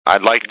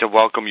I'd like to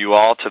welcome you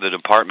all to the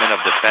Department of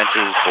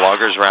Defense's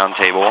Bloggers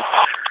Roundtable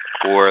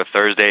for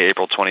Thursday,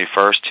 April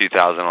 21st,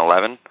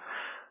 2011.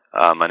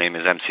 My name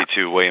is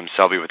MC2 William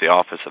Selby with the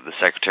Office of the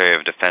Secretary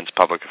of Defense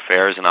Public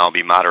Affairs, and I'll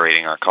be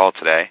moderating our call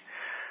today.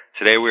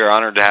 Today we are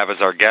honored to have as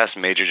our guest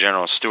Major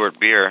General Stuart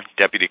Beare,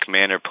 Deputy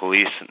Commander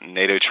Police,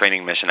 NATO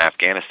Training Mission,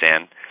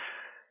 Afghanistan.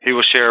 He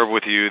will share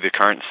with you the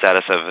current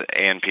status of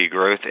ANP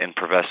growth and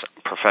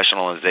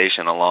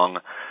professionalization,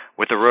 along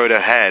with the road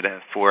ahead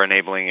for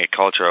enabling a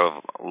culture of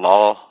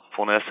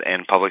lawfulness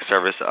and public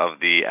service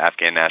of the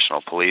Afghan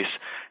National Police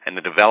and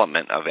the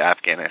development of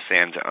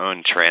Afghanistan's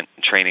own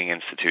training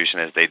institution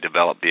as they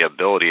develop the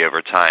ability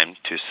over time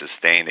to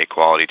sustain a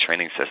quality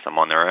training system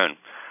on their own.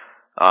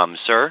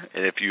 Sir,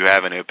 if you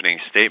have an opening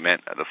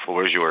statement, the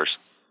floor is yours.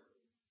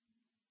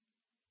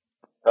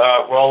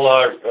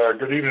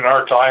 Good evening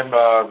our time.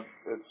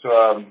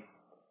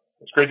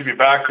 It's great to be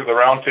back to the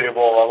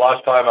roundtable.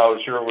 Last time I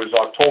was here was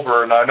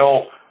October, and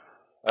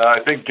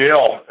I think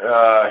Gail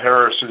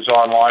Harris is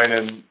online,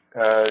 and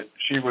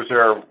she was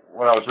there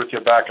when I was with you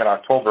back in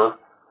October.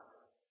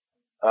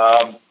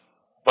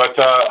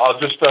 I'll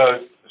just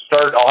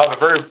start. I'll have a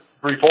very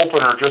brief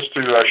opener just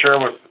to share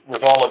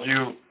with all of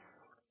you.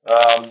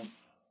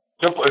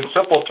 In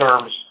simple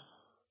terms,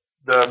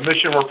 the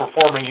mission we're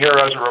performing here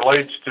as it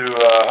relates to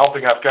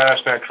helping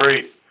Afghanistan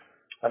create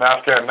an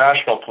Afghan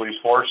National Police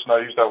force, and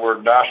I use that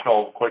word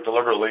national quite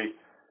deliberately,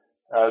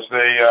 as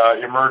they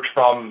emerge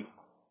from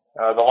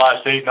the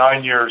last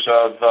 8-9 years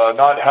of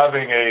not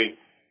having a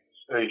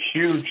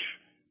huge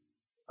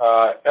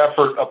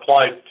effort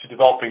applied to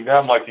developing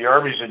them like the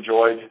Army's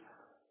enjoyed.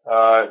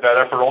 That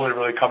effort only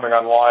really coming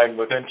online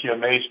with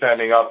NTM-A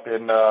standing up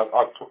in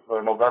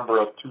November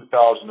of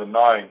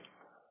 2009.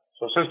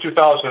 So since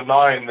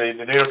 2009, the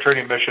NATO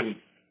Training Mission,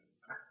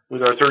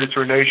 with our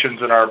 33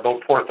 nations and our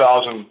about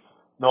 4,000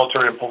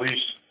 military and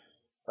police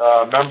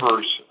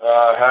members,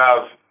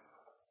 have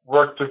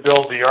worked to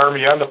build the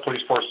Army and the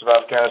police forces of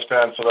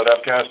Afghanistan so that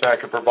Afghanistan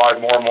can provide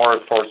more and more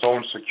for its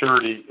own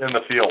security in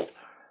the field.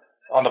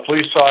 On the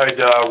police side,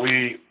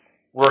 we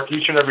work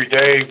each and every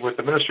day with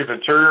the Ministry of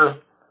Interior,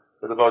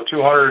 with about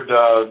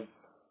 200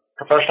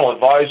 professional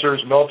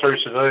advisors, military,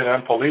 civilian,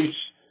 and police,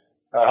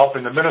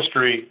 helping the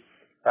ministry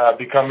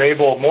become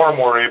more and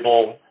more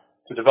able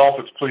to develop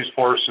its police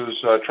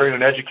forces, train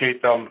and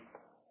educate them,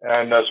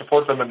 and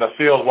support them in the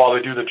field while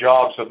they do the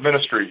jobs of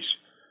ministries,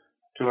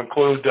 to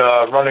include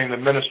running the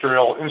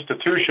ministerial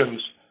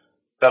institutions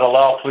that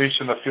allow police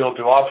in the field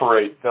to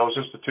operate. Those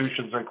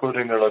institutions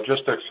including their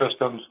logistics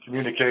systems,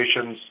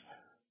 communications,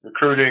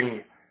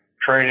 recruiting,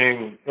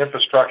 training,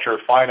 infrastructure,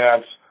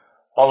 finance,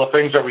 all the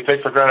things that we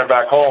take for granted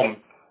back home,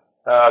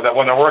 that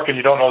when they're working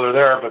you don't know they're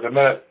there, but the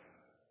minute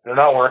they're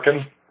not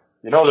working,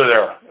 you know they're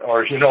there,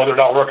 or you know they're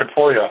not working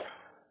for you.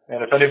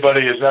 And if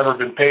anybody has never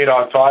been paid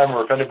on time,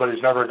 or if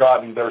anybody's never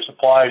gotten their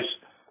supplies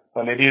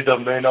when they need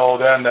them, they know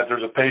then that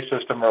there's a pay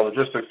system or a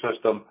logistics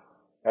system.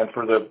 And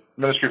for the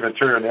Ministry of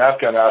Interior and the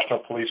Afghan National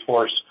Police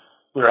Force,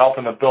 we're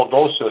helping them build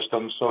those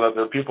systems so that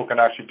their people can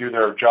actually do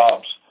their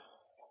jobs.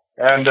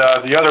 And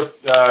the other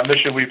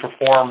mission we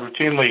perform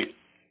routinely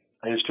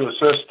is to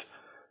assist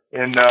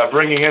in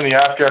bringing in the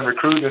Afghan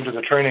recruit into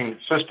the training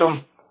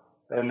system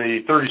in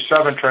the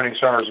 37 training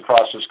centers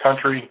across this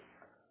country,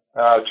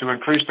 to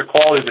increase the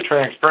quality of the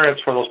training experience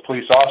for those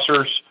police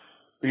officers,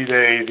 be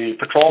they the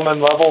patrolman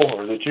level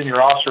or the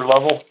junior officer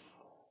level,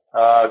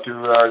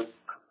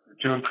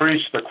 to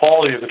increase the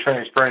quality of the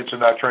training experience in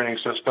that training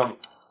system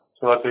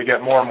so that they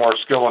get more and more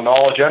skill and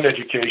knowledge and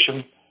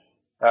education,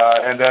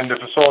 and then to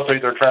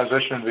facilitate their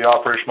transition to the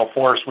operational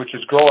force, which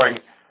is growing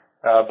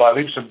by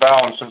leaps and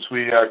bounds since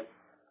we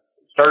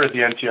started the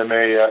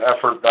NTM-A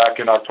effort back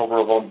in November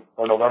of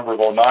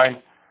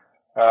 2009.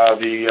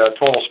 The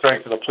total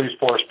strength of the police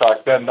force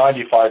back then,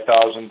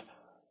 95,000,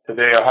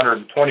 today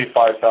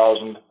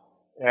 125,000,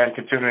 and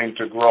continuing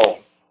to grow.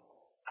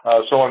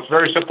 So in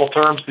very simple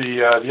terms,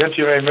 the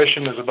NTM-A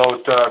mission is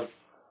about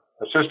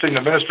assisting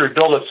the ministry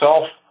build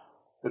itself.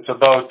 It's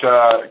about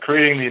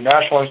creating the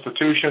national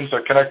institutions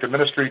that connect the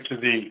ministry to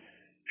the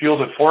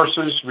fielded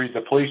forces, read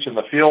the police in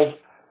the field,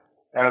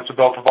 and it's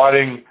about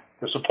providing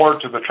the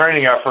support to the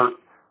training effort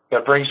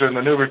that brings in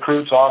the new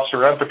recruits,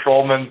 officer and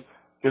patrolmen,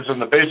 gives them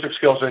the basic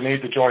skills they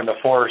need to join the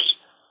force,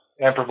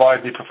 and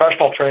provide the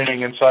professional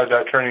training inside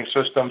that training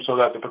system so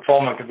that the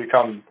patrolmen can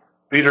become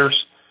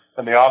leaders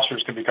and the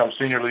officers can become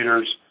senior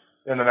leaders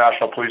in the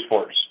National Police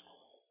Force.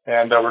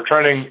 And we're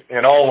trending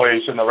in all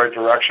ways in the right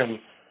direction,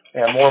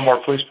 and more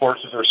police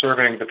forces are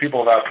serving the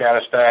people of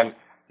Afghanistan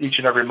each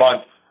and every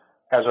month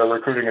as our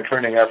recruiting and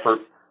training effort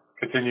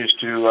continues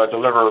to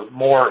deliver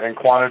more in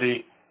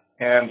quantity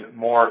and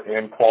more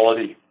in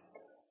quality.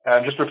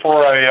 And just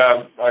before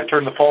I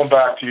turn the phone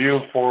back to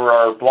you for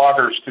our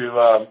bloggers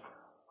to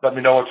let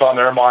me know what's on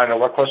their mind or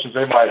what questions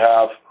they might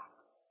have,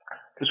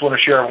 just want to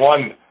share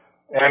one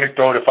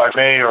anecdote, if I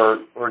may, or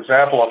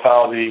example of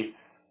how the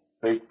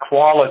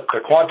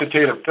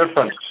quantitative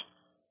difference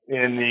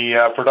in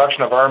the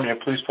production of Army and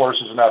police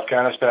forces in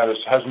Afghanistan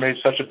has made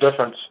such a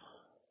difference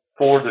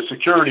for the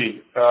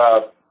security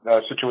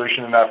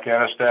situation in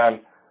Afghanistan.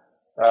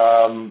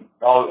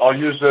 I'll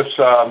use this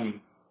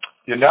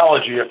the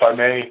analogy, if I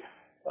may,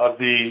 of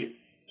the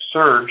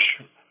surge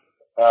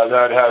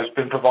that has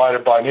been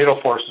provided by NATO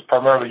forces,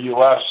 primarily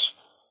U.S.,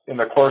 in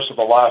the course of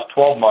the last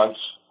 12 months.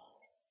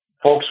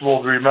 Folks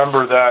will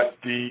remember that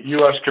the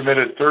U.S.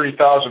 committed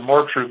 30,000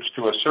 more troops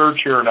to a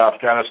surge here in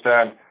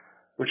Afghanistan,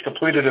 which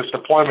completed its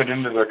deployment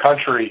into the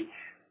country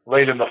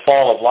late in the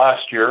fall of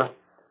last year.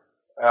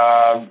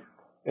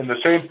 In the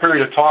same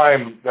period of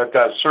time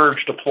that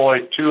surge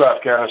deployed to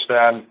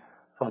Afghanistan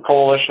from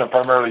coalition and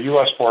primarily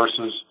U.S.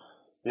 forces,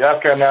 the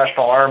Afghan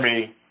National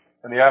Army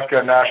and the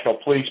Afghan National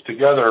Police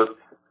together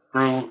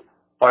grew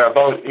by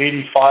about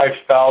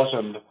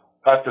 85,000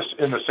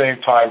 in the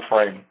same time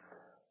frame.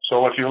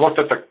 So if you looked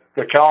at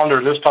the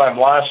calendar this time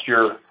last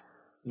year,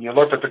 and you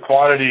looked at the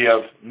quantity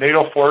of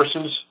NATO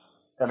forces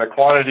and the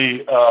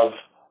quantity of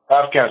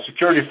Afghan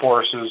security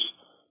forces,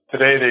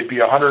 today they'd be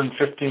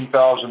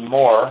 115,000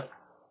 more.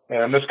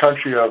 And in this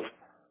country of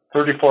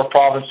 34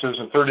 provinces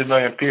and 30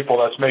 million people,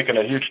 that's making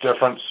a huge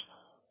difference.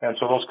 And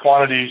so those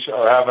quantities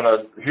are having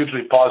a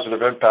hugely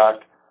positive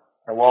impact.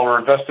 And while we're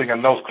investing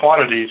in those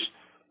quantities,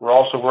 we're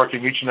also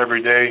working each and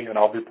every day, and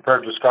I'll be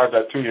prepared to describe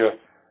that to you,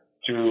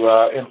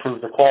 to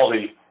improve the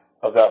quality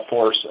of that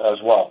force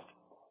as well.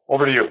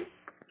 Over to you.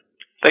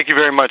 Thank you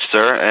very much,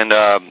 sir. And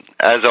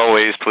as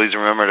always, please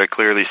remember to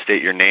clearly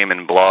state your name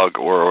and blog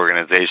or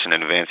organization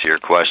in advance of your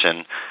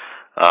question.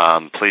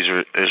 Please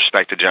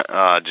respect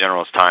the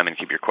General's time and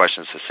keep your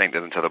questions succinct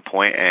and to the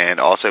point. And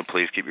also,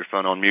 please keep your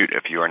phone on mute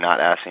if you are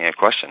not asking a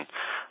question.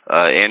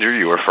 Andrew,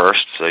 you were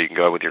first, so you can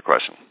go with your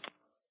question.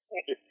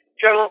 Thank you.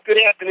 General, good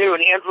afternoon.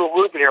 Andrew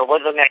Rubin here,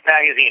 Woodland Neck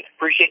Magazine.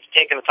 Appreciate you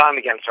taking the time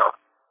again, sir.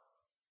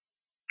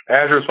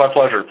 Andrew, it's my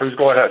pleasure. Please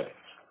go ahead.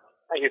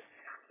 Thank you.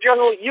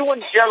 General, you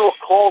and General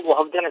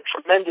Caldwell have done a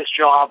tremendous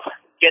job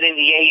getting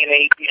the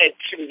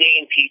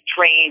A&P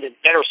trained and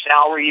better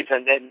salaries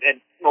and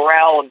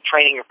morale and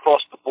training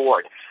across the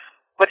board.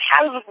 But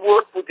how does it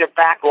work with your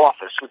back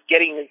office, with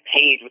getting them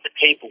paid, with the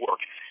paperwork?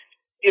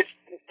 If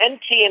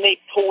NTM-A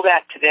pulled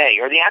out today,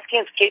 are the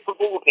Afghans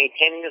capable of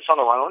maintaining this on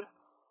their own?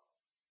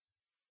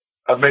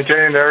 Of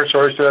maintaining there?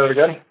 Sorry, say that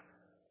again?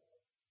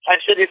 I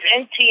said if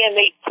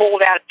NTM-A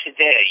pulled out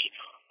today,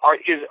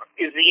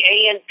 is the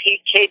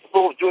ANP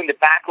capable of doing the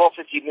back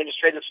office, the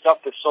administrative stuff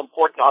that's so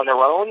important on their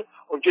own,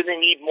 or do they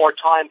need more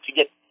time to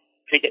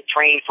get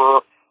trained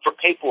for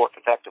paperwork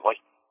effectively?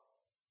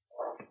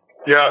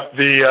 Yeah,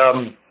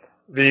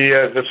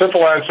 the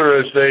simple answer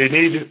is they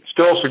need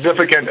still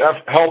significant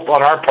help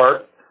on our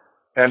part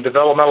and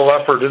developmental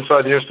effort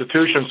inside the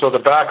institution so the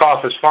back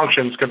office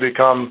functions can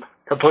become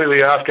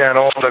completely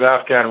Afghan-owned and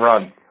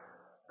Afghan-run.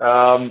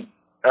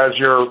 As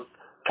you're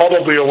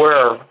probably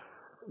aware,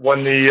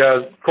 when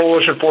the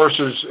coalition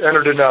forces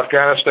entered into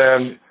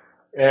Afghanistan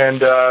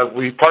and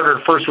we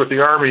partnered first with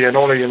the Army and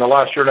only in the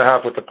last year and a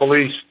half with the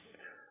police,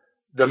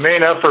 the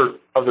main effort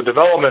of the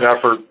development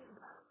effort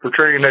for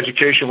training and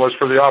education was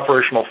for the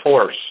operational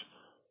force.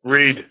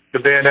 Read the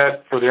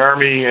bayonet for the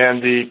Army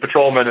and the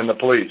patrolmen and the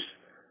police.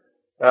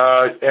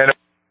 And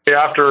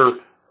after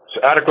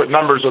adequate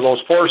numbers of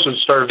those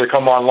forces started to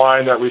come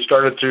online, that we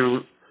started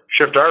to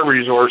shift our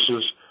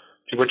resources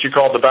to what you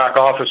call the back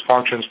office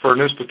functions for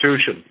an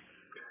institution.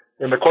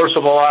 In the course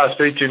of the last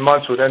 18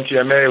 months with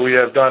NTM-A, we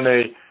have done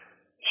a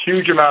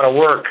huge amount of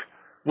work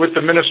with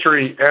the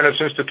ministry and its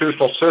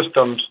institutional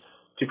systems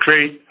to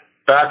create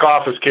back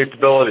office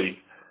capability.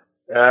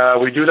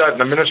 We do that in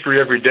the ministry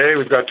every day.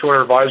 We've got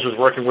 200 advisors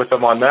working with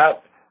them on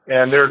that,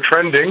 and they're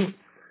trending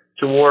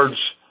towards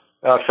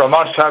from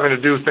us having to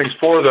do things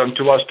for them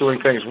to us doing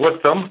things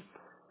with them,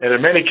 and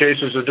in many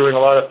cases they're doing a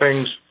lot of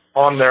things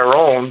on their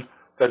own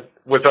that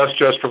with us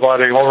just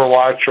providing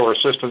overwatch or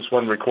assistance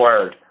when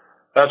required.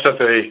 That's at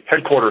the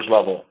headquarters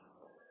level.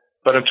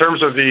 But in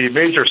terms of the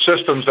major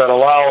systems that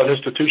allow an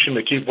institution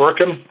to keep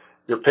working,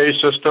 your pay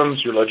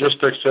systems, your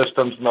logistics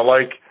systems, and the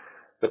like,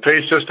 the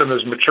pay system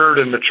is matured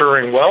and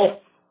maturing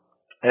well,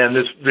 and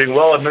it's being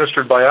well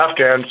administered by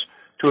Afghans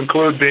to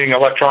include being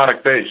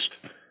electronic-based.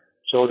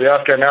 So the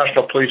Afghan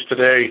National Police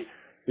today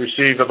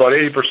receive about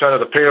 80% of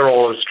the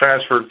payroll is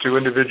transferred to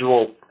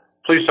individual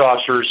police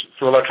officers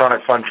through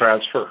electronic fund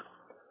transfer.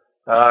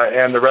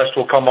 And the rest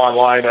will come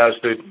online as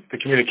the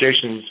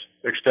communications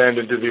extend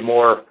into the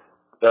more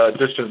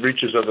distant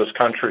reaches of this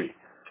country.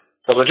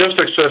 The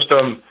logistics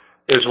system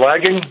is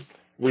lagging.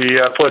 We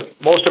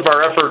put most of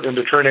our effort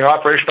into training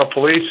operational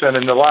police, and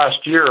in the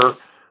last year,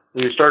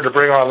 we started to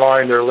bring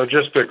online their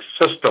logistics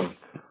system.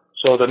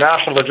 So the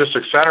National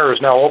Logistics Center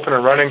is now open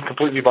and running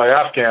completely by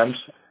Afghans,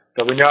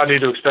 but we now need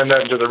to extend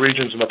that into the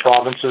regions and the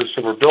provinces.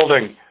 So we're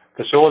building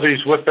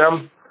facilities with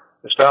them,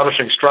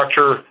 establishing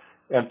structure,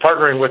 and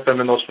partnering with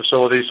them in those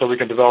facilities so we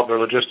can develop their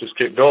logistics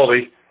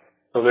capability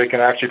so they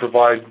can actually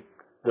provide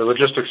the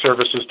logistics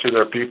services to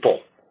their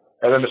people.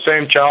 And then the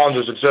same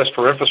challenges exist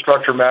for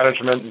infrastructure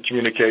management and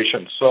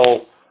communications.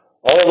 So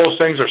all of those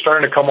things are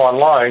starting to come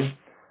online.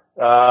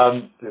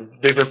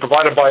 They've been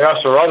provided by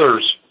us or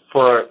others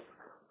for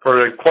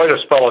quite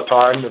a spell of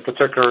time, in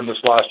particular in this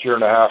last year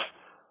and a half.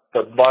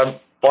 But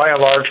by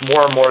and large,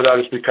 more and more of that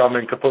is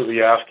becoming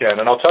completely Afghan.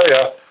 And I'll tell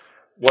you,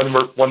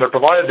 when they're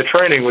provided the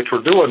training, which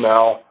we're doing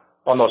now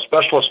on those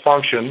specialist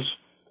functions,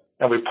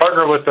 and we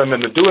partner with them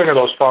in the doing of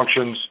those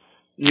functions,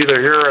 either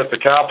here at the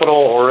capital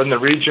or in the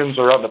regions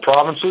or out in the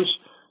provinces,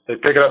 they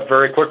pick it up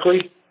very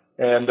quickly,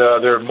 and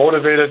they're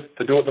motivated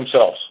to do it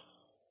themselves.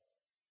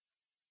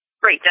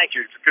 Great, thank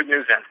you. It's good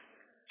news then.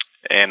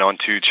 And on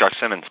to Chuck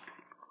Simmons.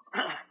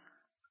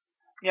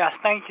 Yes,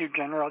 thank you,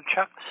 General.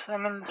 Chuck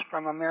Simmons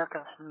from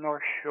America's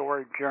North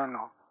Shore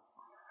Journal.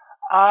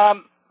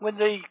 With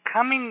the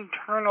coming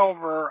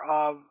turnover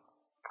of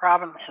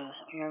provinces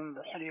in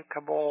the city of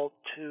Kabul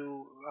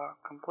to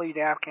complete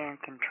Afghan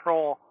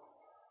control,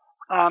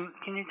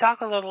 can you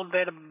talk a little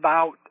bit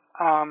about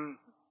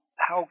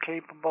how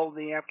capable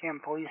the Afghan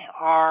police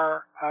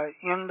are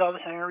in those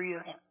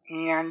areas?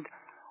 And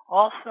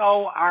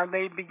also, are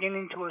they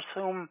beginning to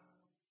assume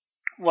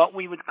what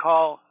we would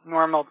call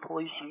normal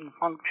policing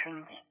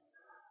functions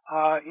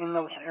in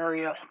those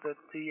areas that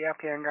the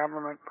Afghan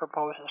government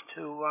proposes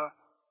to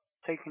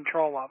take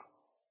control of?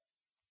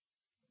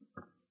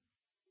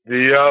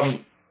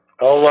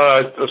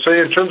 I'll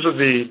say in terms of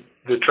the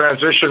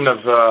transition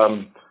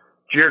of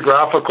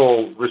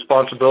geographical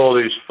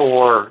responsibilities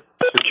for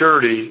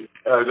security,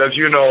 as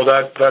you know,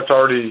 that's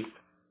already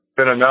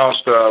been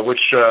announced,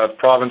 which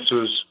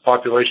provinces,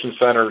 population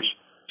centers,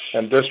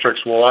 and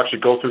districts will actually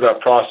go through that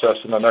process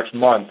in the next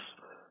month.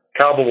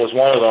 Kabul was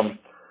one of them.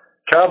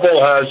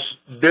 Kabul has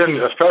been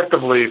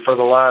effectively, for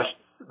the last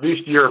at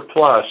least year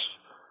plus,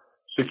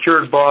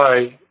 secured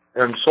by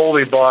and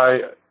solely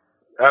by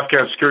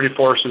Afghan security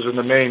forces and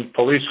the main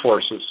police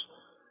forces.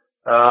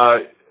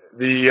 So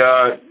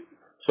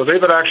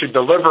they've been actually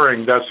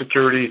delivering that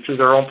security through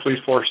their own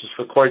police forces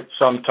for quite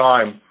some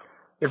time.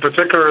 In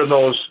particular, in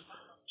those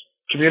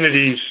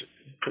communities,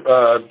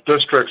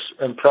 districts,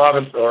 and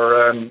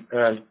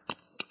and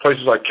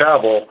places like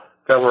Kabul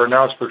that were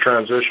announced for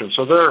transition.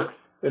 So they're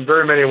in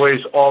very many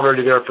ways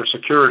already there for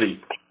security.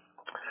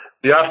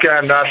 The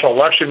Afghan national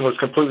election was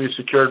completely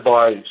secured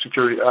by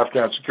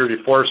Afghan security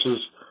forces.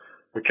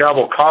 The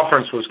Kabul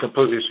conference was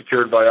completely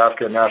secured by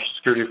Afghan national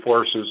security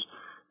forces.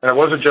 And it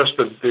wasn't just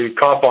the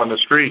cop on the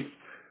street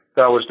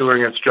that was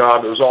doing its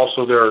job. It was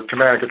also their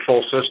command and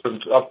control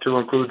systems up to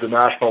include the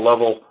national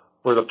level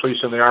where the police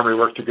and the army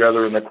work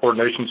together in the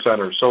coordination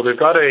centers. So they've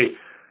got a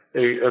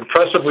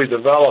impressively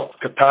developed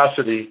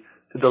capacity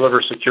to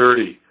deliver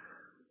security.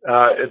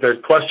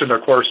 The question,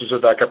 of course, is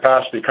that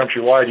capacity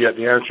countrywide yet?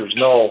 The answer is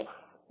no.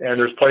 And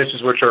there's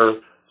places which are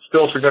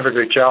still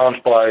significantly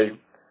challenged by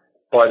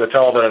the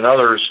Taliban and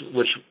others,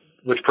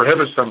 which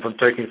prohibits them from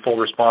taking full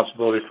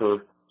responsibility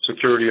for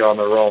security on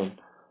their own.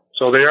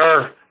 So they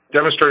are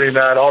demonstrating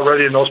that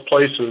already in those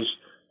places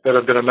that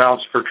have been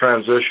announced for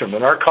transition.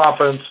 And our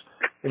confidence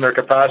in their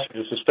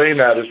capacity to sustain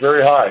that is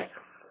very high.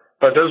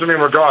 But it doesn't mean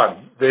we're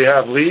gone. They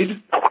have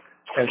lead,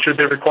 and should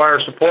they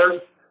require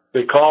support,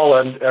 they call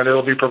and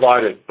it'll be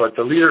provided. But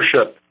the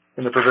leadership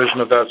in the provision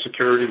of that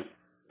security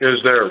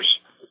is theirs.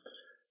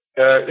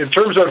 In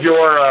terms of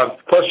your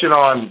question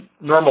on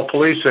normal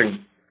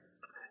policing,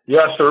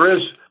 yes, there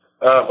is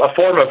a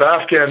form of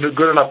Afghan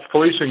good enough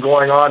policing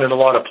going on in a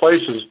lot of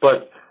places,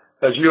 but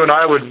as you and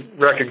I would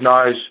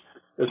recognize,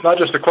 it's not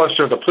just a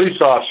question of the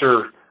police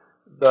officer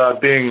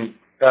being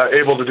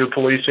able to do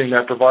policing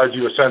that provides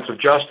you a sense of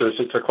justice.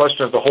 It's a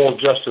question of the whole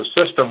justice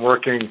system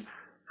working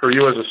for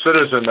you as a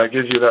citizen that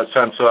gives you that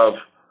sense of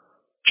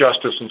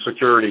justice and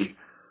security.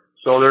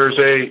 So there's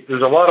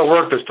a lot of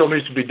work that still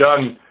needs to be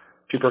done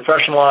to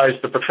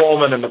professionalize the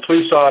patrolman and the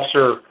police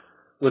officer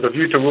with a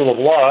view to rule of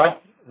law,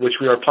 which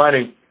we are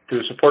planning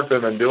to support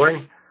them in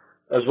doing,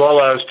 as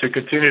well as to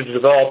continue to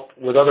develop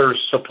with other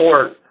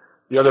support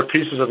the other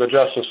pieces of the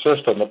justice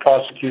system, the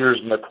prosecutors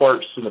and the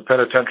courts and the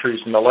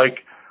penitentiaries and the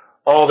like.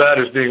 All that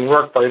is being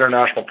worked by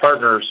international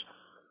partners,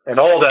 and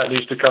all of that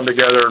needs to come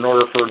together in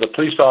order for the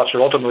police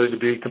officer ultimately to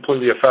be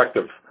completely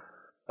effective.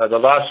 The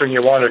last thing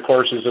you want, of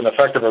course, is an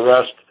effective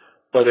arrest,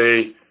 but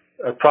a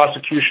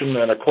prosecution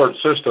and a court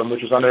system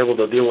which is unable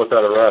to deal with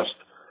that arrest.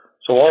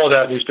 So all of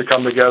that needs to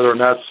come together,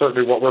 and that's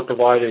certainly what we're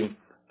providing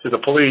to the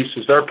police,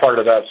 is they're part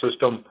of that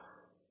system,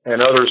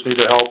 and others need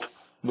to help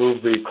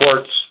move the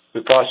courts,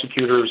 the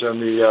prosecutors,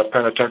 and the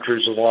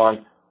penitentiaries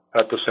along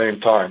at the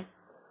same time.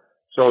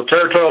 So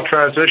territorial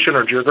transition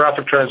or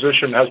geographic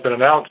transition has been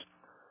announced.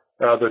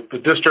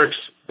 The districts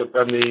and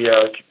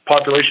the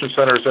population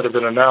centers that have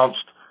been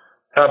announced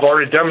have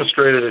already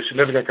demonstrated a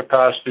significant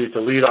capacity to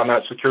lead on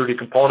that security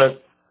component.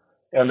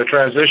 And the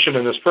transition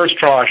in this first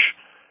tranche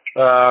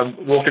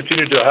will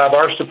continue to have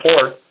our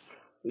support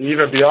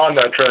even beyond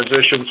that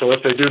transition. So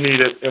if they do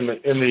need it in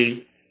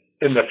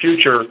the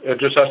future, it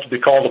just has to be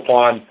called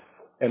upon,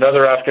 and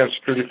other Afghan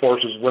security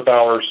forces with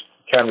ours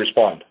can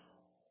respond.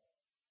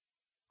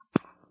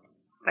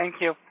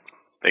 Thank you.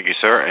 Thank you,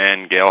 sir.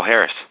 And Gail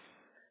Harris.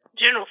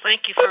 General,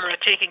 thank you for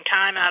taking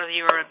time out of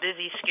your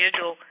busy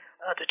schedule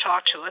to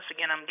talk to us.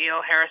 Again, I'm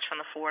Gail Harris from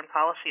the Foreign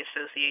Policy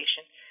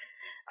Association.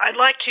 I'd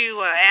like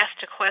to ask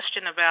a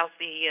question about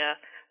the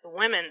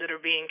women that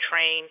are being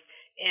trained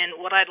And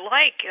what I'd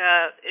like,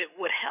 it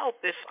would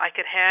help if I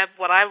could have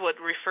what I would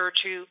refer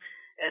to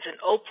as an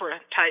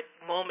Oprah-type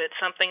moment,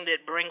 something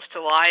that brings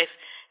to life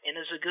and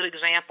is a good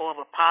example of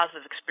a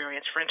positive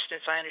experience. For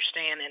instance, I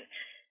understand,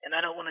 and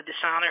I don't want to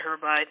dishonor her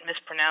by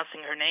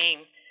mispronouncing her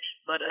name,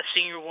 but a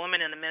senior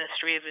woman in the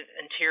Ministry of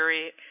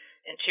Interior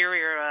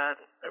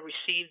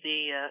received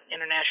the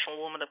International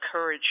Woman of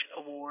Courage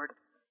Award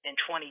in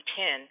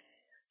 2010.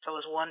 So I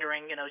was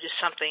wondering, just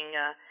something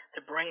to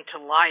bring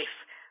to life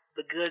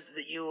the good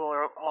that you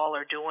all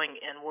are doing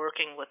in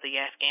working with the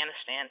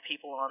Afghanistan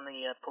people on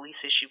the police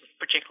issue,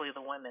 particularly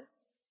the women.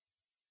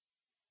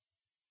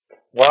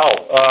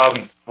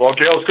 Wow. Well,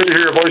 Gail, it's good to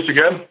hear your voice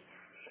again.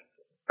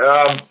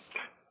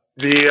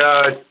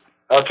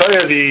 I'll tell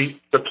you,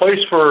 the place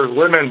for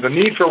women, the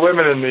need for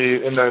women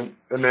in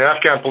the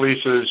Afghan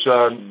police is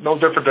no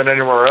different than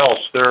anywhere else.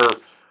 They're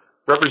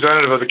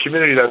representative of the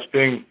community that's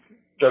being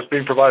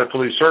provided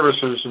police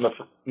services in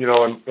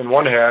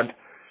one hand.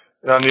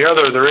 And on the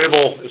other, they're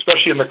able,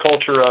 especially in the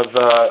culture of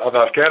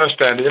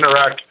Afghanistan, to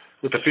interact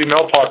with the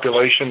female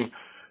population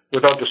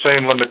without the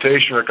same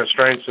limitation or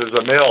constraints as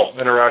a male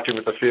interacting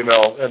with the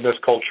female in this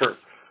culture.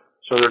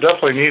 So they're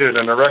definitely needed,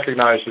 and they're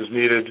recognized as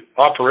needed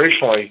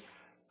operationally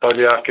by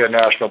the Afghan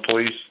National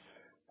Police.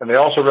 And they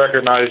also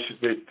recognize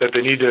that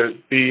they need to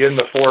be in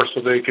the force so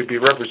they could be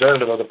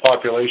representative of the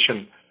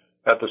population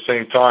at the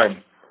same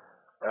time.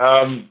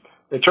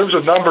 In terms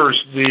of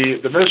numbers, the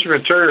Ministry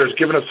of Interior has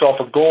given itself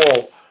a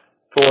goal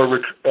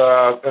for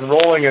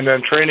enrolling and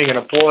then training and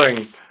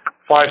employing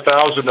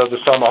 5,000 of the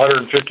some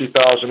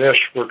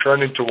 150,000-ish we're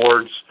trending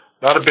towards.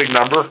 Not a big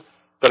number,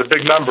 but a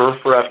big number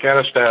for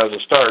Afghanistan as a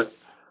start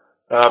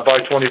by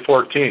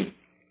 2014.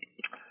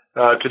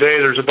 Today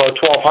there's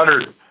about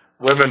 1,200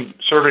 women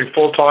serving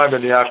full-time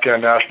in the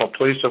Afghan National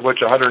Police, of which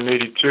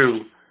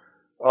 182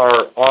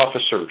 are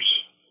officers.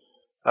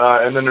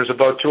 And then there's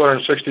about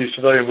 260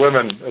 civilian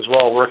women as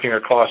well working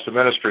across the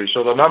ministry.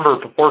 So the number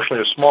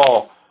proportionally is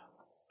small,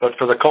 but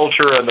for the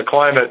culture and the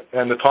climate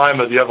and the time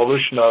of the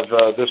evolution of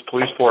this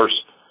police force,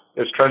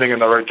 it's trending in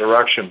the right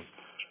direction.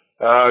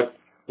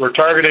 We're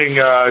targeting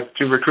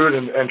to recruit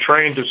and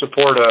train to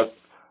support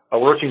a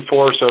working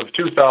force of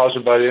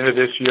 2,000 by the end of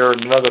this year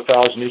and another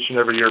 1,000 each and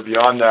every year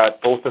beyond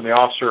that, both in the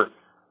officer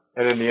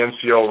and in the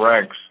NCO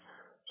ranks.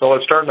 So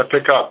it's starting to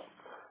pick up.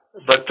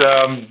 But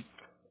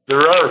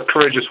there are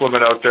courageous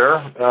women out there.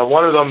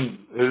 One of them,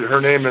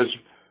 her name is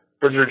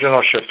Brigadier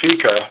General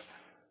Shafiqa,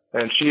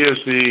 and she is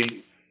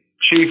the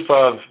Chief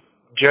of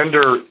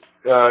Gender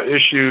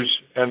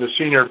Issues and the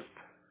Senior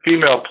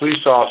Female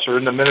Police Officer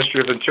in the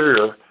Ministry of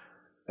Interior.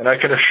 And I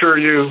can assure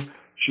you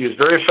she is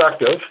very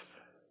effective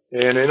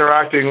in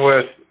interacting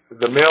with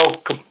the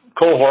male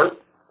cohort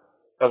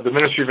of the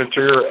Ministry of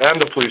Interior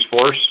and the police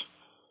force.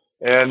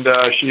 And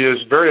she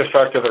is very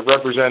effective at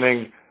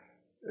representing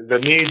the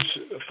needs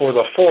for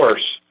the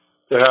force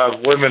to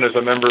have women as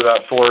a member of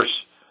that force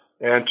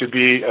and to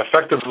be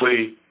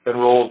effectively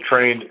enrolled,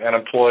 trained, and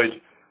employed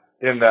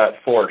in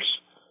that force.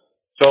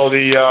 So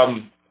the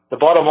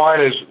bottom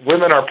line is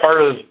women are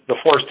part of the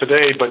force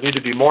today, but need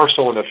to be more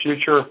so in the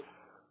future.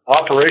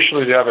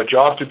 Operationally, they have a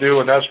job to do,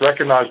 and that's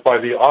recognized by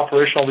the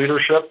operational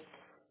leadership.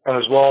 And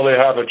as well, they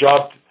have a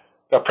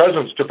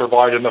presence to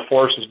provide in the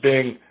force as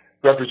being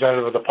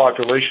representative of the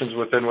populations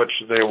within which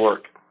they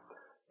work.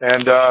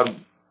 And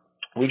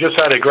we just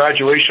had a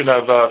graduation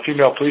of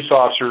female police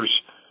officers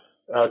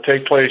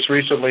take place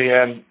recently,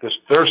 and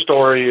their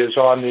story is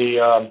on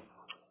the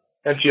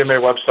NTM-A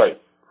website.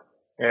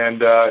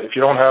 And if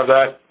you don't have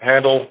that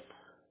handle,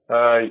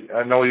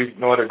 I know you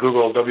know how to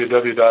Google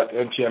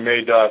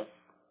www.ntma.a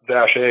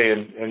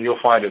and you'll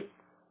find it.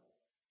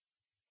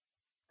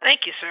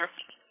 Thank you, sir.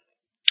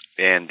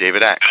 And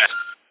David Axe.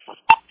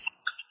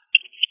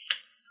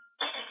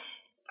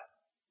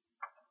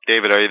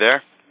 David, are you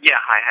there? Yeah,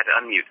 I had to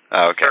unmute.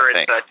 Oh, okay, sir,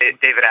 thanks. It's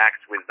David Axe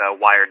with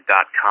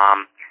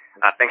Wired.com.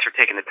 Thanks for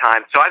taking the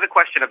time. So I have a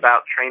question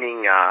about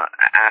training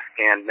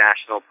Afghan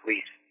National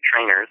Police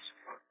trainers.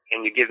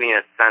 Can you give me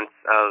a sense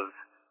of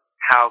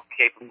how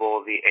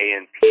capable the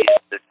ANP is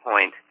at this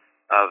point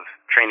of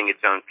training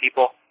its own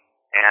people?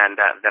 And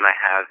then I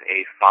have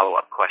a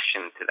follow-up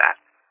question to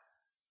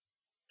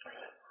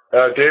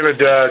that. David,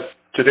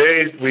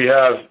 today we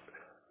have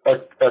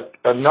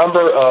a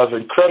number of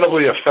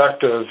incredibly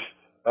effective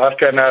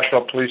Afghan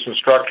National Police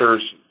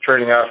instructors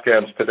training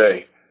Afghans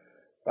today.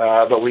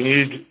 But we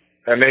need,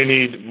 and they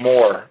need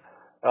more.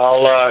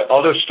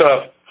 I'll just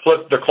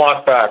flip the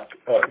clock back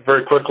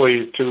very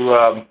quickly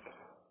to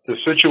the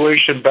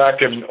situation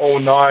back in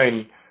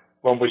 2009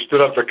 when we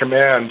stood up the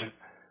command.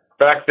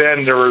 Back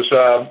then, there was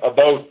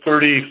about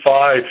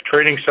 35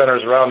 training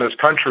centers around this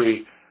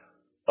country,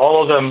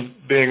 all of them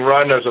being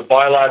run as a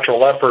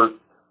bilateral effort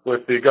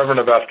with the government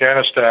of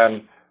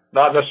Afghanistan,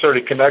 not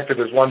necessarily connected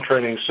as one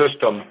training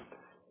system.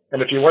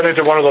 And if you went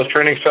into one of those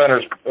training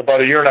centers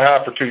about a year and a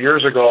half or 2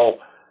 years ago,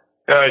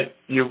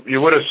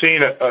 you would have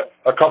seen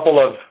a couple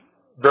of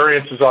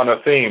variances on a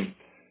theme.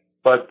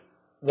 But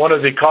one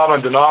of the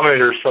common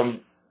denominators from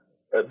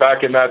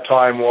back in that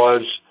time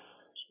was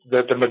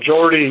that the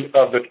majority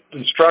of the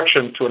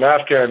instruction to an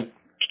Afghan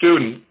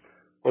student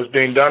was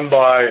being done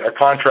by a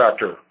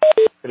contractor,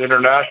 an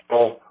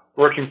international,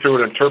 working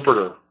through an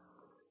interpreter.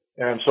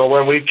 And so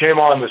when we came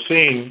on the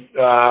scene,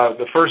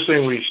 the first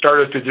thing we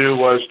started to do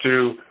was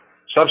to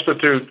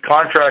substitute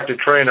contracted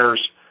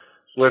trainers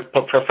with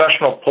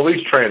professional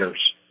police trainers,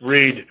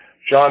 read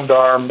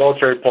gendarme,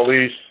 military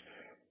police,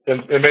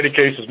 in many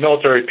cases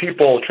military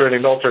people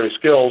training military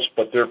skills,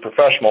 but they're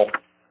professional,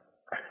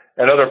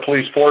 and other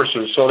police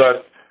forces, so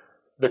that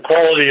the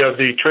quality of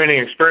the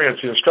training experience,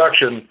 the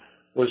instruction,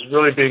 was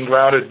really being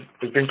grounded,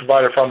 was being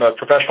provided from a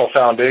professional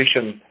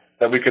foundation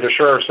that we could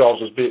assure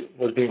ourselves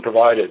was being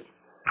provided.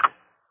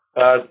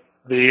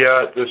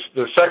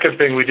 The second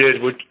thing we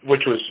did,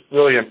 which was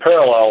really in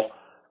parallel,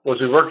 was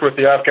we worked with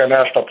the Afghan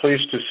National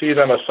Police to see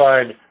them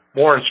assign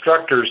more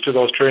instructors to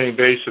those training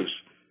bases.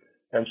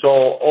 And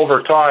so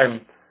over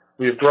time,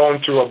 we've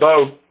grown to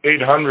about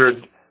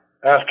 800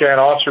 Afghan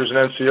officers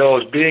and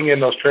NCOs being in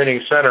those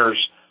training centers,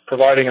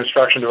 providing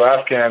instruction to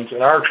Afghans,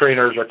 and our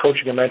trainers are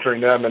coaching and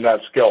mentoring them in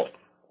that skill.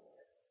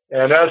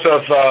 And as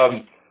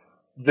of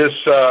this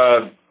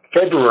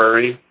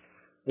February,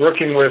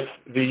 working with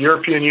the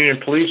European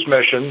Union Police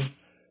Mission,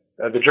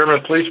 the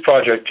German police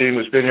project team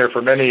who's been here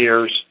for many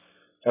years,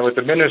 and with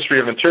the Ministry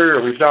of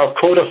Interior, we've now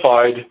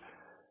codified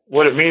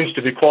what it means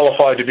to be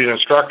qualified to be an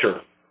instructor.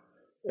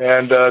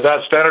 And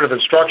that standard of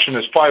instruction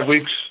is 5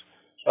 weeks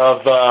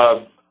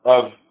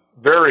of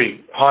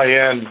very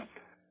high-end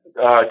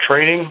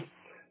training,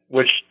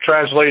 which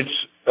translates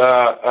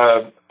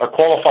a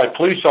qualified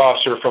police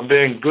officer from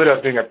being good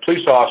at being a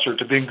police officer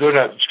to being good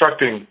at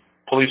instructing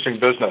policing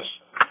business.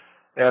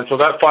 And so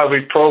that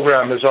 5-week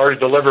program has already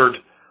delivered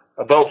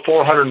about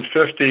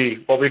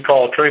 450 what we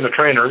call train the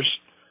trainers,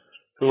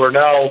 who are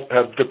now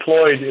have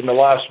deployed in the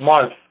last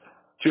month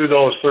to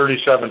those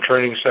 37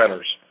 training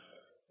centers.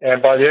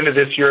 And by the end of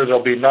this year,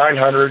 there'll be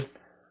 900,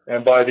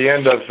 and by the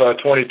end of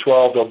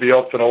 2012, they'll be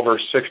up and over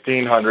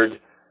 1,600.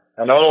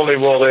 And not only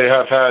will they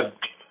have had,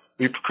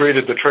 we've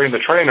created the train the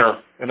trainer,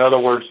 in other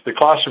words, the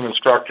classroom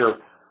instructor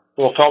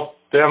will help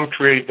them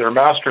create their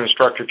master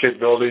instructor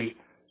capability,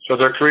 so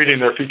they're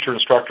creating their future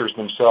instructors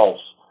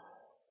themselves.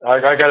 I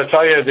got to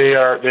tell you, they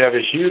have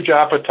a huge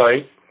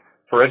appetite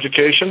for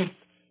education,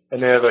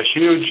 and they have a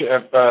huge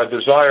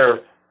desire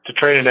to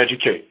train and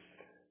educate.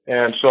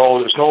 And so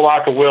there's no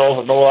lack of will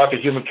and no lack of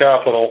human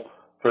capital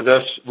for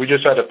this. We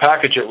just had to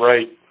package it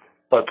right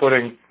by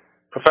putting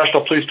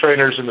professional police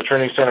trainers in the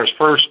training centers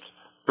first,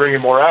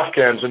 bringing more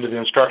Afghans into the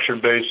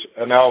instruction base,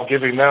 and now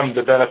giving them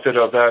the benefit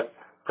of that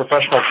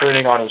professional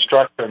training on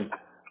instruction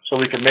so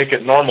we can make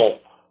it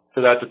normal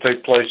for that to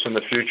take place in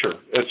the future.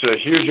 It's a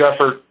huge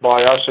effort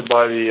by us and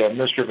by the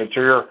Ministry of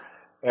Interior,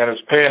 and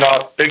it's paying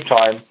off big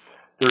time.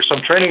 There's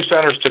some training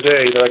centers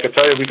today that I can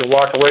tell you we can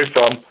walk away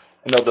from,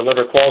 and they'll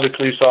deliver quality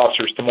police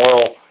officers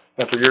tomorrow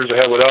and for years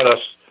ahead without us,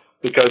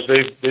 because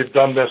they've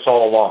done this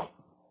all along.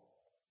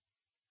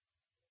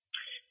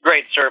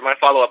 Great, sir. My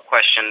follow-up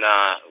question,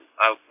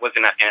 I was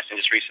in Afghanistan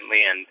just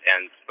recently and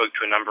spoke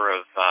to a number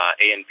of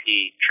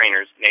A&P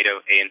trainers, NATO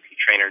A&P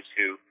trainers,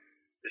 who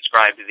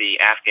described the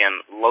Afghan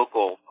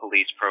local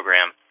police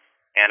program.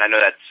 And I know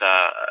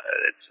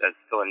that's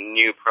still a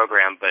new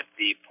program, but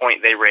the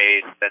point they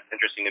raised that's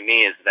interesting to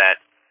me is that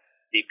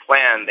the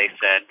plan, they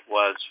said,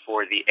 was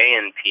for the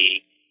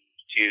A&P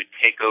to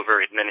take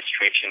over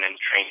administration and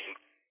training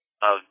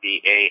of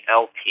the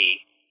ALP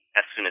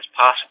as soon as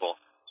possible.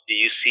 Do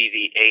you see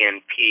the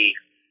A&P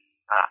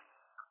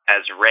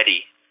as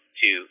ready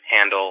to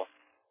handle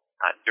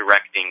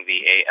directing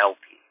the ALP?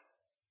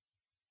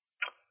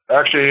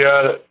 Actually,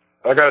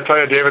 I got to tell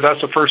you, David, that's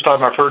the first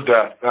time I've heard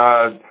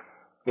that.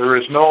 There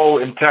is no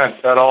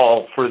intent at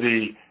all for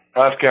the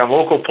Afghan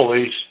local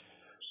police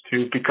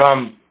to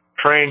become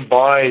trained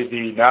by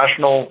the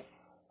national,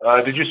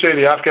 did you say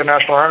the Afghan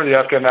National Army or the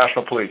Afghan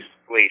National Police?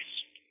 Police.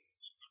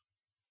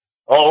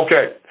 Oh,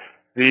 okay.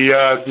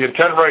 The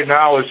intent right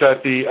now is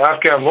that the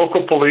Afghan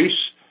local police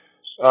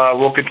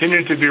will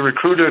continue to be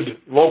recruited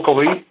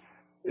locally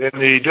in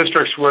the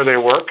districts where they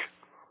work.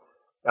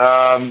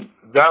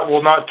 That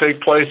will not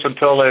take place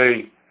until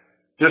a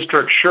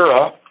district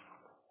shura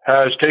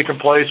has taken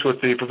place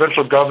with the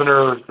provincial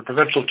governor, the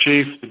provincial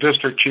chief, the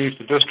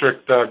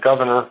district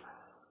governor,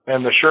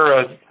 and the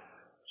shura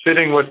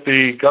sitting with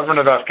the government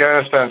of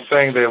Afghanistan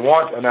saying they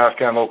want an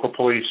Afghan local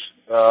police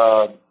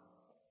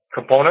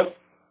component.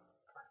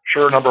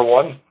 Shura number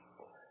one.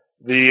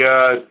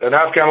 An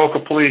Afghan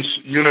local police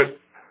unit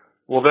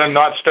will then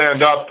not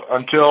stand up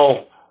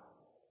until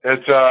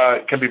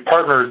it can be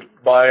partnered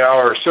by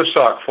our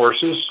CIFSOC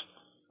forces,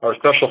 our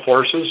special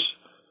forces,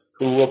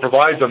 who will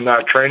provide them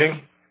that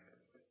training.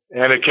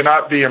 And it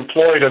cannot be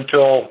employed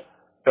until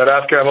that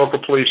Afghan local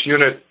police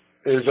unit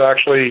is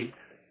actually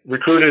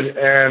recruited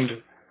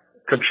and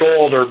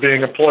controlled or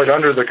being employed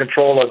under the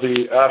control of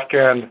the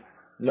Afghan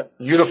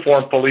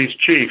uniformed police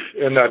chief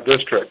in that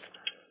district.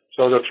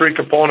 So the three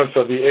components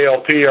of the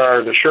ALP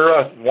are the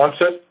shura wants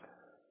it,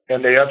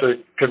 and they have to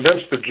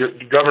convince the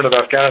government of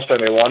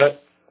Afghanistan they want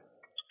it.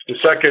 The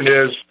second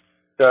is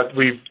that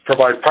we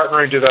provide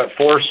partnering to that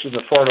force in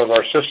the form of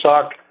our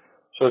CISOC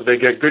so that they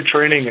get good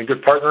training and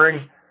good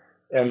partnering.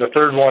 And the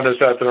third one is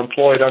that they're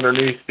employed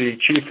underneath the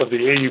chief of the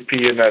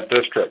AUP in that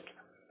district.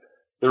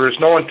 There is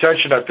no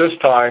intention at this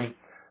time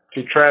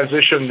to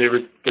transition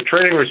the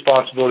training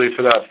responsibility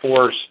for that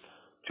force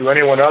to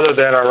anyone other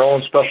than our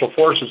own special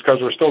forces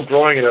because we're still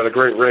growing it at a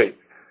great rate.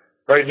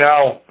 Right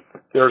now,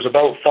 there's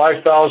about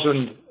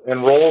 5,000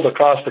 enrolled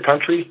across the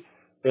country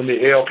in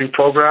the ALP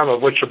program,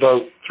 of which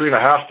about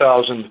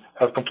 3,500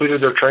 have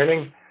completed their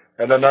training,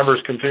 and that number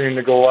is continuing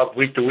to go up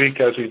week to week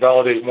as we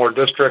validate more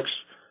districts,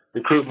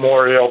 recruit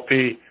more ALP,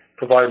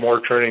 provide more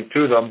training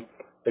to them,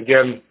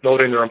 again,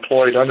 noting they're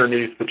employed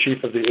underneath the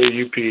chief of the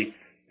AUP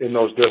in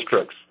those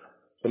districts.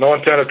 So no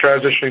intent of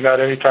transitioning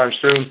that anytime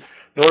soon,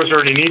 nor is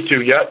there any need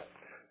to yet,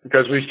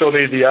 because we still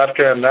need the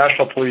Afghan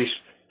National Police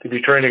to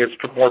be training its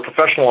more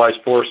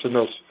professionalized force in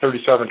those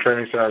 37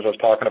 training centers I was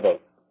talking about.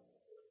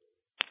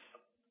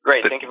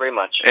 Great, thank you very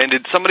much. And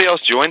did somebody else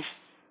join?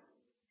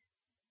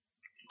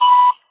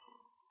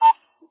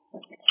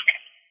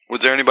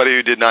 Was there anybody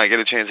who did not get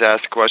a chance to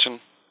ask a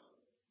question?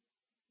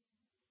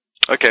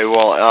 Okay,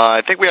 well,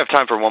 I think we have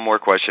time for one more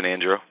question,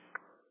 Andrew.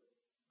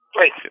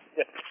 Great.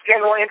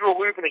 General Andrew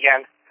Rubin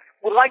again.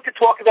 Would like to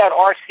talk about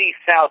RC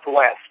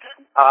Southwest.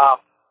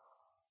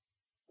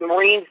 The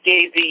Marines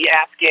gave the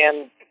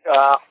Afghan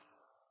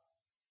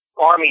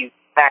Army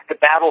back the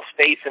battle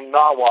space in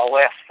Nawa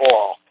last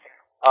fall.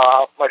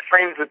 My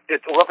friends at the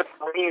 11th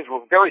Marines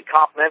were very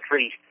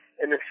complimentary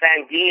in the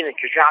Sangin and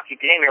Kajaki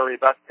Dam area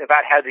about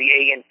how the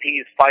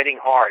ANP is fighting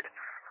hard.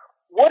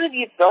 What have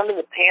you done in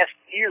the past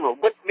year?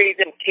 What made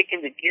them kick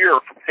into gear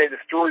from, say, the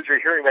stories you're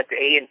hearing about the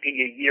ANP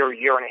a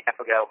year and a half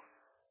ago?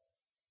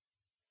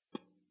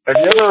 Have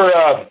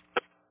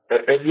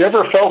you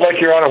ever felt like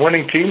you're on a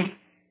winning team,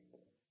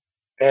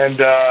 and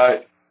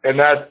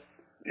that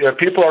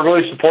people are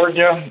really supporting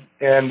you,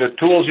 and the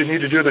tools you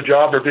need to do the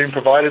job are being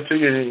provided to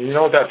you? You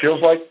know what that feels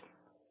like?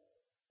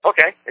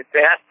 Okay,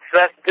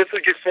 this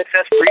was just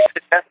success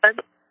then?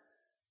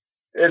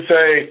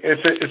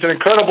 It's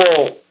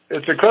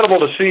incredible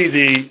to see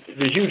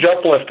the huge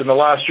uplift in the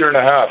last year and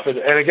a half, and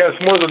again,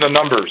 it's more than the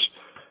numbers.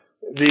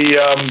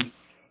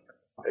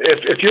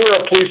 If you were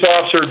a police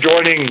officer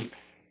joining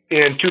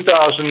in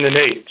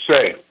 2008,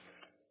 say,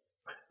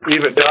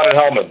 even down in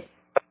Helmand,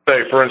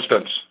 say, for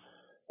instance,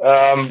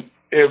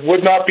 it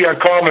would not be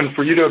uncommon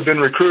for you to have been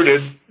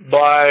recruited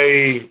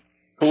by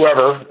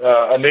whoever,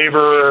 a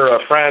neighbor, a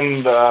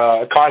friend,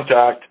 a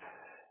contact,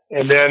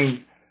 and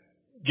then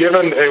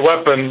given a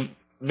weapon,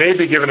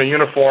 maybe given a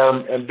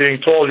uniform, and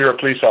being told you're a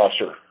police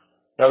officer.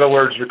 In other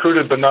words,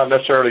 recruited but not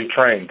necessarily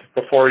trained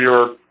before you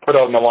were put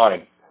out in the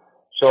line.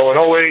 So in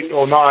 08,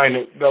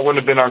 09, that wouldn't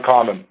have been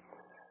uncommon.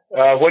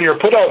 When you're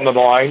put out in the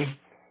line,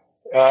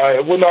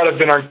 it would not have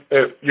been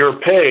your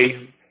pay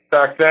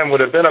back then would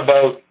have been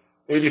about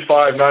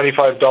 $85,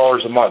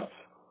 $95 a month,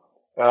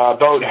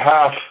 about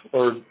half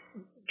or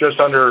just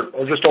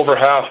over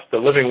half the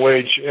living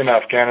wage in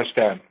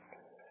Afghanistan.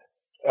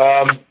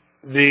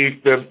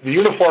 The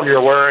uniform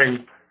you're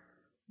wearing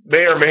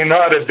may or may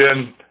not have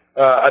been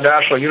a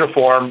national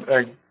uniform,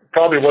 and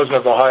probably wasn't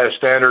of the highest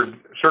standard.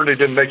 Certainly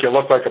didn't make you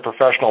look like a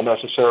professional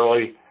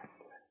necessarily.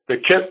 The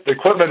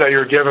equipment that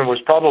you're given was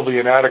probably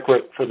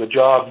inadequate for the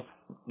job.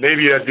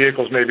 Maybe you had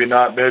vehicles, maybe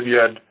not. Maybe you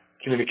had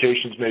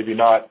communications, maybe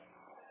not.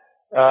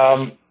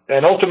 And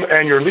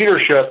your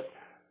leadership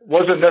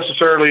wasn't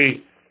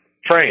necessarily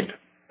trained.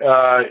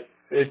 There's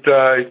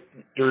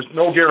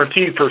no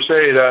guarantee per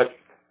se that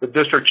the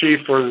district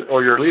chief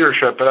or your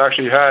leadership had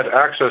actually had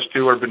access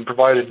to or been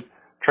provided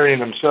training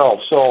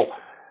themselves. So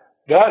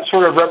that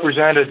sort of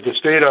represented the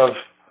state of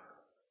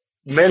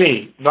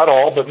many, not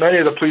all, but many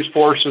of the police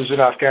forces in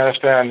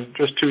Afghanistan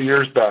just 2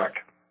 years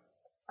back.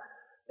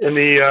 In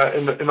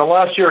the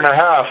last year and a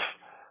half,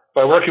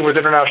 by working with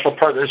international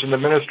partners in the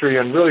ministry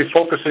and really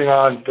focusing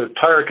on the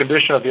entire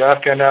condition of the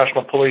Afghan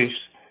National Police,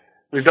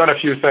 we've done a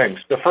few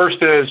things. The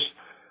first is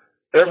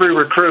every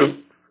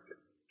recruit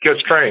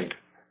gets trained.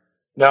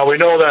 Now, we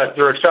know that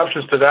there are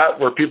exceptions to that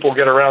where people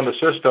get around the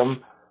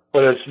system,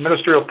 but it's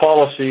ministerial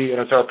policy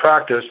and it's our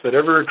practice that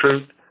every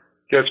recruit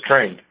gets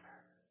trained.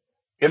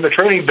 In the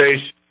training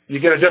base, you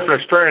get a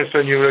different experience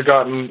than you would have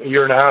gotten a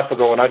year and a half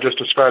ago, and I just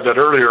described that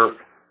earlier,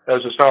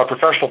 as it's now a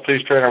professional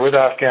police trainer with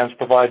Afghans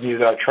providing you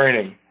that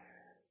training.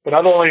 But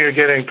not only are you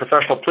getting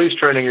professional police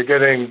training, you're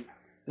getting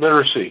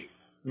literacy,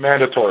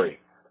 mandatory,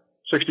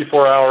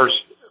 64 hours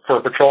for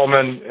a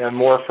patrolman and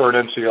more for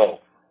an NCO.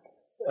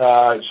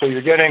 So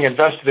you're getting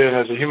invested in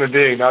as a human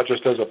being, not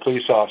just as a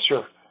police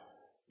officer.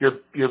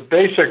 Your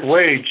basic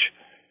wage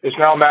is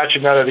now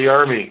matching that of the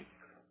Army,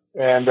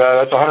 and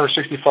that's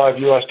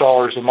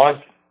 $165 a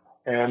month.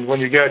 And when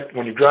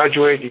you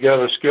graduate, you get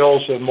other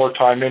skills and more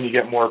time in, you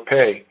get more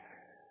pay.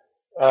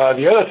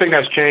 The other thing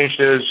that's changed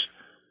is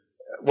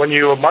when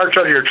you march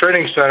out of your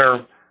training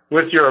center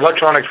with your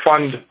electronic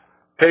fund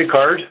pay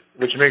card,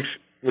 which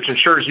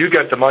ensures you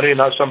get the money,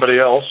 not somebody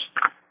else,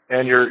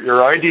 and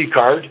your ID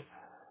card,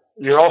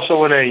 you're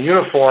also in a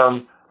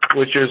uniform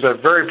which is a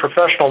very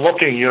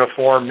professional-looking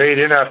uniform made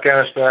in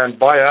Afghanistan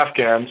by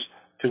Afghans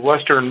to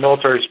Western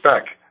military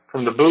spec,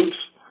 from the boots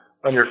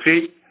on your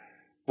feet,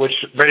 which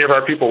many of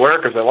our people wear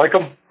because they like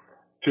them,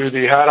 to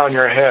the hat on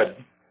your head.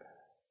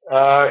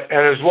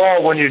 And as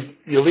well, when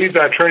you leave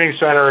that training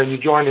center and you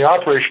join the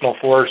operational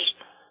force,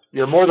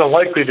 you're more than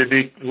likely to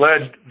be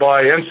led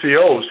by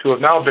NCOs who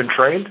have now been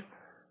trained,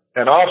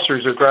 and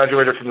officers who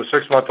graduated from the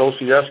 6-month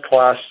OCS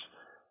class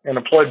and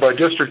employed by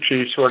district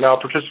chiefs who are now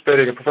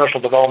participating in professional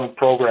development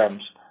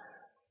programs.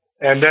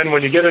 And then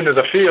when you get into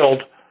the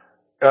field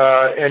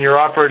and you're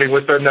operating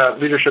within that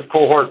leadership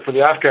cohort for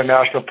the Afghan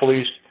National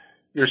Police,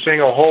 you're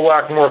seeing a whole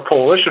lot more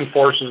coalition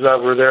forces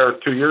that were there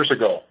 2 years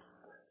ago.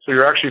 So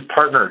you're actually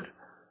partnered,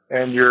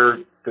 and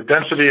the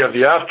density of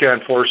the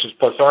Afghan forces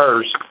plus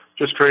ours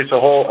just creates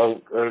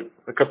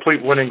a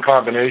complete winning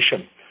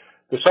combination.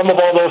 The sum of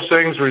all those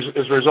things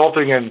is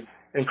resulting in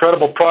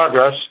incredible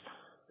progress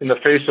in the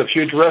face of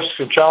huge risks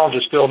and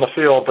challenges still in the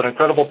field, but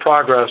incredible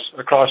progress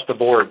across the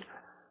board.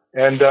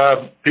 And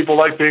people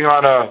like being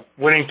on a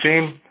winning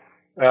team,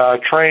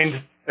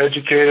 trained,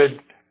 educated,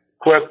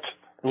 equipped,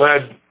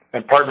 led,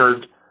 and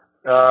partnered.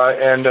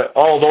 And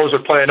all of those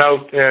are playing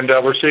out, and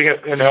we're seeing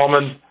it in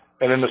Helmand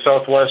and in the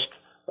Southwest,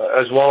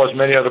 as well as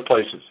many other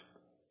places.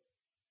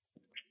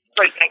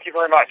 Great. Thank you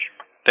very much.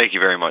 Thank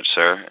you very much,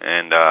 sir.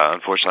 And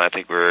unfortunately, I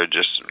think we're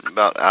just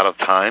about out of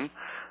time.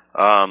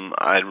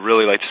 I'd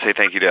really like to say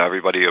thank you to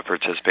everybody who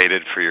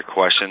participated for your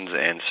questions,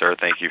 and sir,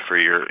 thank you for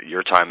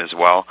your time as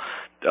well.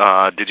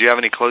 Did you have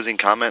any closing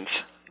comments,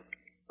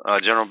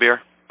 General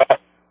Beare?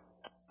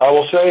 I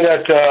will say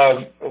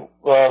that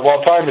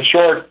while time is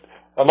short,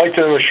 I'd like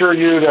to assure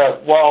you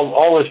that while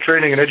all this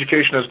training and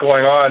education is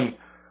going on,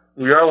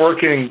 we are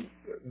working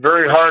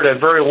very hard and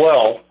very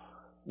well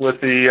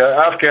with the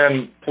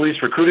Afghan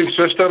police recruiting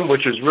system,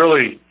 which is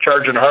really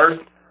charging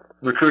hard,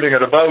 recruiting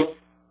at about,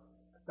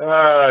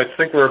 I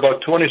think we're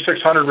about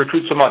 2,600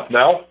 recruits a month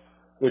now,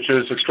 which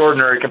is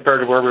extraordinary compared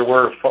to where we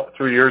were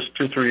 3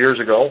 years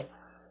ago.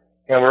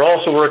 And we're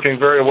also working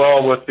very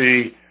well with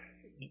the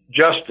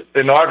just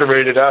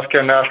inaugurated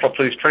Afghan National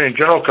Police Training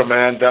General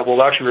Command that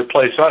will actually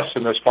replace us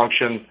in this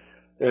function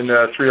in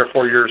 3 or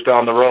 4 years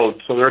down the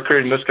road. So they're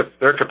creating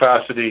their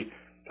capacity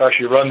to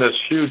actually run this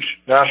huge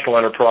national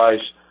enterprise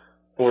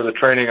for the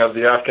training of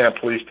the Afghan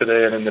police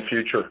today and in the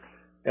future.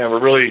 And we're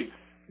really,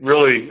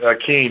 really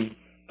keen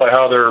by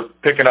how they're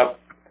picking up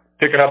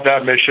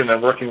that mission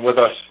and working with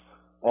us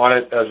on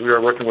it as we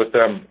are working with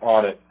them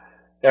on it.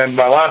 And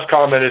my last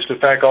comment is to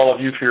thank all of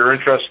you for your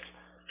interest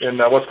in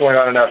what's going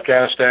on in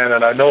Afghanistan,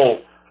 and I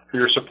know for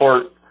your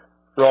support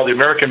for all the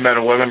American men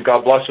and women,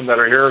 God bless them, that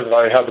are here, that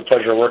I have the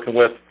pleasure of working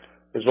with,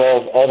 as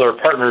well as all their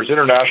partners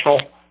international,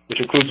 which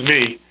includes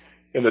me,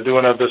 in the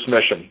doing of this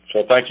mission.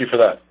 So thank you for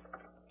that.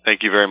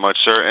 Thank you very much,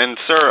 sir. And,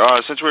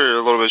 sir, since we're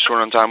a little bit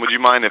short on time, would you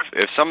mind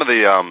if some of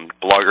the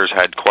bloggers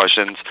had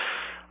questions,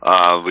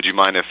 would you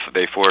mind if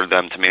they forwarded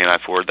them to me and I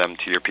forward them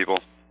to your people?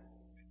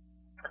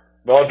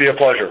 That would be a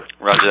pleasure.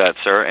 Roger that,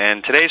 sir.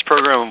 And today's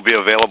program will be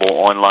available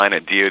online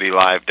at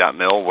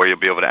DoDLive.mil, where you'll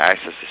be able to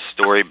access a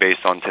story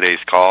based on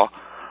today's call,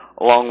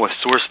 along with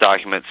source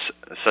documents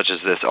such as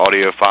this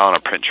audio file and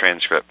a print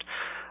transcript.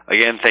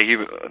 Again, thank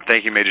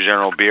you, Major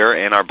General Beare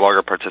and our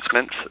blogger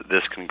participants.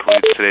 This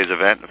concludes today's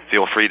event.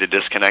 Feel free to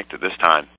disconnect at this time.